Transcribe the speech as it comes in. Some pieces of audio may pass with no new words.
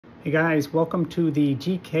Hey guys, welcome to the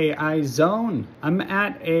GKI Zone. I'm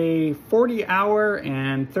at a 40-hour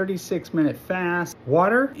and 36-minute fast,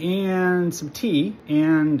 water and some tea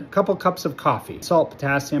and a couple cups of coffee. Salt,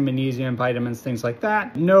 potassium, magnesium, vitamins, things like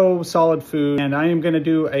that. No solid food. And I am gonna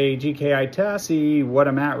do a GKI test, see what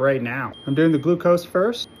I'm at right now. I'm doing the glucose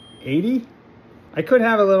first, 80. I could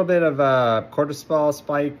have a little bit of a cortisol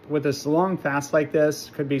spike with this long fast like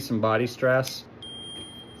this. Could be some body stress.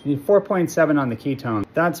 You need 4.7 on the ketone.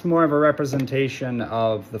 That's more of a representation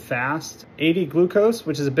of the fast. 80 glucose,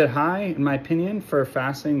 which is a bit high in my opinion for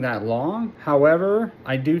fasting that long. However,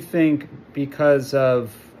 I do think because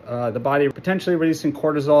of the body potentially releasing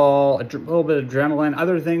cortisol, a little bit of adrenaline,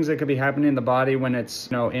 other things that could be happening in the body when it's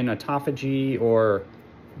in autophagy or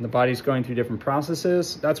the body's going through different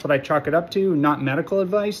processes. That's what I chalk it up to, not medical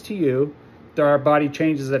advice to you. There are body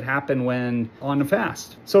changes that happen when on a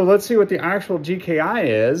fast. So let's see what the actual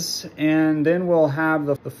GKI is, and then we'll have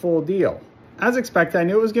the full deal. As expected, I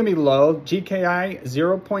knew it was gonna be low. GKI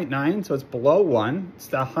 0.9, so it's below 1. It's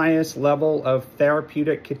the highest level of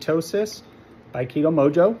therapeutic ketosis by Keto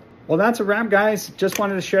Mojo. Well, that's a wrap, guys. Just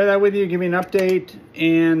wanted to share that with you, give you an update.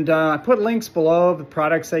 And I put links below of the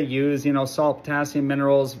products I use, salt, potassium,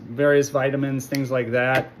 minerals, various vitamins, things like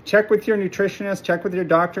that. Check with your nutritionist, check with your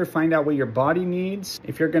doctor, find out what your body needs.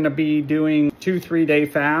 If you're gonna be doing 2-3 day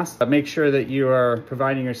fast, make sure that you are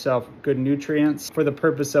providing yourself good nutrients for the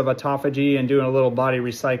purpose of autophagy and doing a little body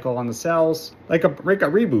recycle on the cells, like a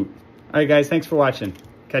reboot. All right, guys, thanks for watching.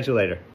 Catch you later.